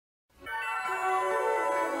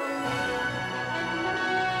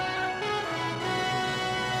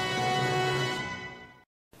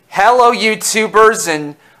Hello YouTubers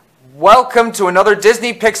and welcome to another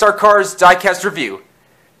Disney Pixar Cars diecast review.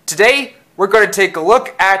 Today we're going to take a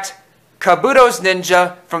look at Kabuto's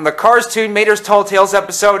Ninja from the Carstoon Materstalltales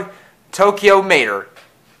episode Tokyomater.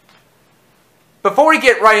 Before we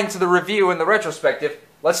get right into the review and the retrospective,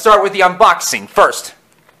 let's start with the unboxing first.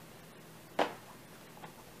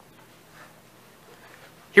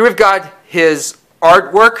 Here we've got his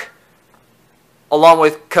artwork along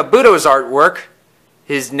with Kabuto's artwork,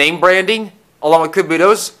 his name branding, along with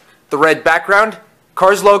Kabuto's, the red background,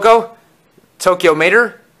 Cars logo,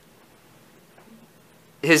 Tokyomater,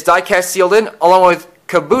 his diecast sealed in, along with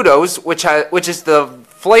Kabuto's, which is the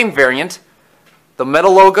flame variant, the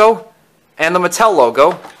metal logo, and the Mattel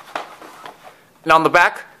logo. And on the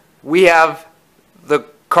back, we have the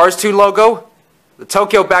Carstoon logo, the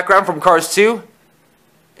Tokyo background from Cars 2,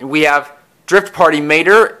 and we have Drift Party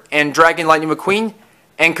Mater and Dragon Lightning McQueen,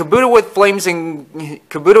 and Kabuto with Flames and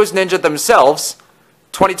Kabuto's Ninja themselves,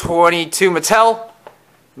 2022 Mattel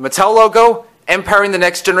logo, empowering the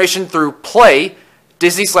next generation through play,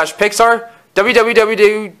 Disney/Pixar,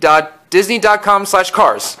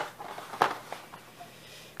 www.disney.com/cars.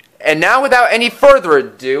 And now, without any further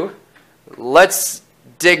ado, let's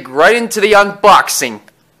dig right into the unboxing.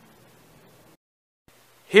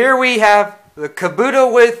 Here we have the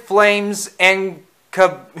Kabuto with Flames and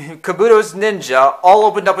Kabuto's Ninja all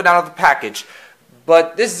opened up and out of the package.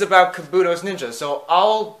 But this is about Kabuto's Ninja, so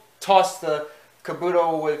I'll toss the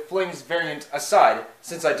Kabuto with Flames variant aside,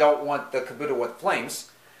 since I don't want the Kabuto with Flames.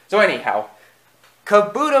 So anyhow,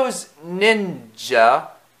 Kabuto's Ninja,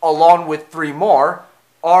 along with 3 more,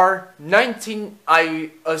 are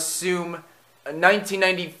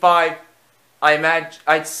 1995,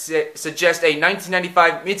 I'd suggest a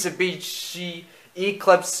 1995 Mitsubishi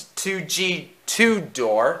Eclipse 2G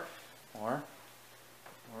 2-door, or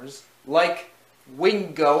like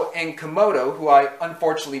Wingo and Komodo, who I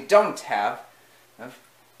unfortunately don't have,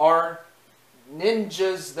 are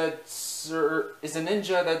ninjas that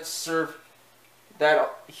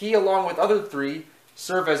he, along with other 3,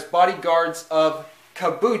 serve as bodyguards of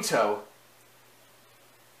Kabuto.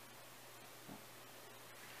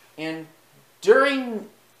 And during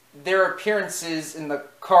their appearances in the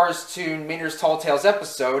Carstoon Materstalltales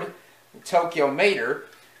episode, Tokyomater,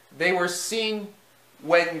 they were seen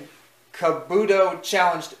when Kabuto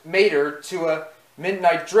challenged Mater to a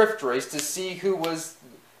midnight drift race to see who was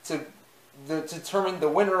to determine the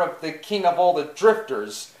winner of the king of all the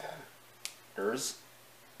drifters.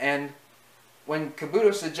 And when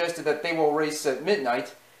Kabuto suggested that they will race at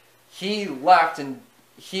midnight, he laughed, and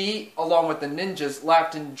he, along with the ninjas,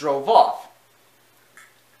 laughed and drove off.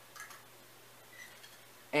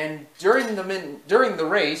 And during the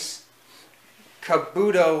race,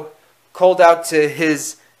 Kabuto called out to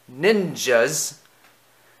his ninjas,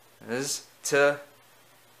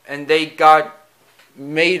 and they got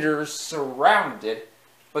Mater surrounded.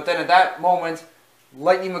 But then at that moment,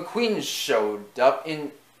 Lightning McQueen showed up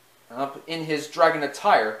in his dragon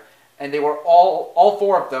attire, and they were all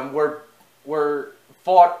 4 of them were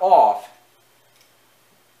fought off.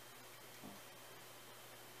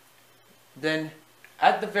 Then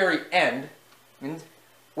at the very end,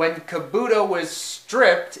 when Kabuto was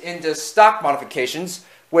stripped into stock modifications,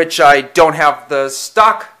 which I don't have the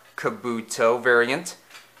stock Kabuto variant,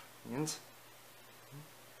 and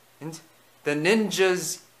the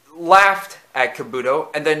ninjas laughed at Kabuto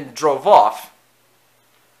and then drove off.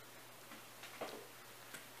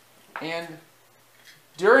 And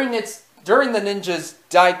during the ninja's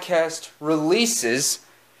diecast releases,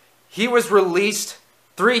 he was released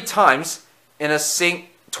 3 times,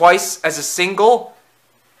 twice as a single,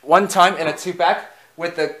 1 time in a 2-pack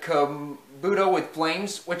with the Kabuto with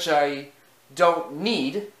Flames, which I don't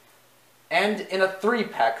need, and in a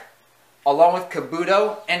 3-pack along with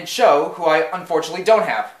Kabuto and Cho, who I unfortunately don't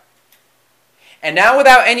have. And now,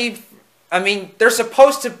 without any, there's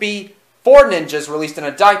supposed to be 4 ninjas released in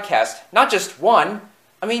a diecast, not just 1.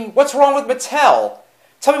 What's wrong with Mattel?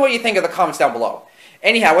 Tell me what you think in the comments down below.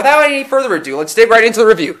 Anyhow, without any further ado, let's dig right into the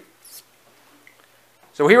review.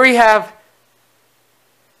 So here we have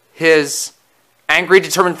his angry,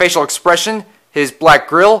 determined facial expression, his black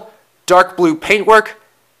grille, dark blue paintwork,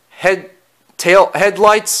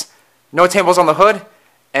 headlights, no tampons on the hood,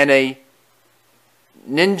 and a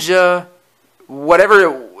ninja, whatever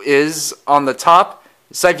it is, on the top,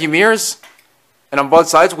 side view mirrors, and on both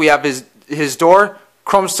sides we have his door,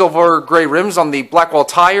 chrome silver gray rims on the black wall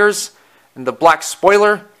tires, and the black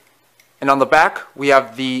spoiler, and on the back we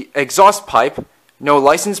have the exhaust pipe, no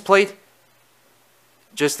license plate,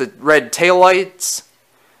 just the red tail lights,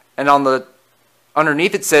 and on the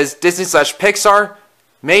underneath it says Disney/Pixar,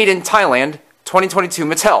 made in Thailand, 2022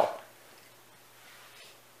 Mattel.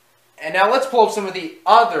 And now let's pull up some of the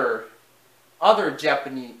other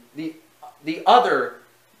Japanese, the other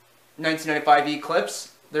 1995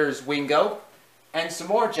 Eclipse. There's Wingo, and some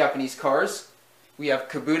more Japanese cars. We have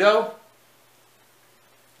Kabuto,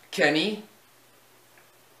 Kenny,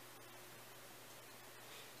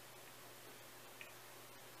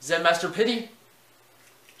 Zen Master Pity,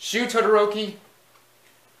 Shu Todoroki,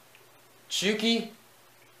 Chuki,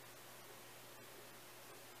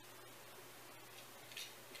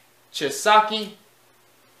 Chisaki,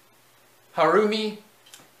 Harumi,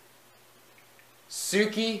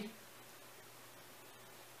 Suki,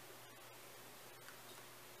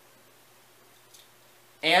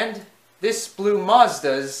 and this blue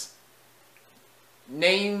Mazda's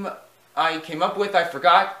name I came up with, I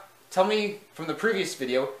forgot. Tell me from the previous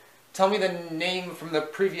video. Tell me the name from the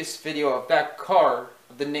previous video of that car.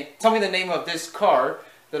 Tell me the name of this car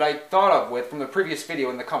that I thought of with from the previous video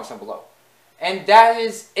in the comments down below. And that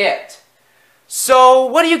is it. So,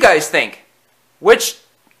 what do you guys think? Which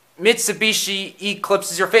Mitsubishi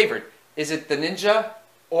Eclipse is your favorite? Is it the Ninja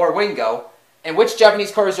or Wingo? And which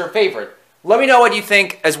Japanese car is your favorite? Let me know what you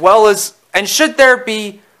think, as well as, and should there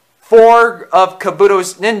be 4 of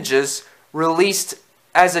Kabuto's ninjas released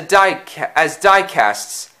as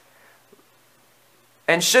diecasts?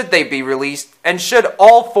 And should they be released? And should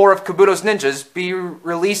all 4 of Kabuto's ninjas be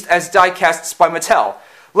released as diecasts by Mattel?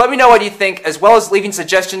 Let me know what you think, as well as leaving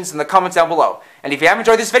suggestions in the comments down below. And if you have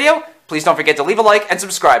enjoyed this video, please don't forget to leave a like and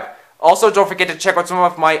subscribe. Also, don't forget to check out some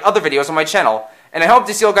of my other videos on my channel. And I hope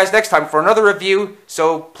to see you guys next time for another review,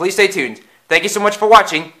 so please stay tuned. Thank you so much for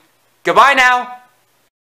watching. Goodbye now!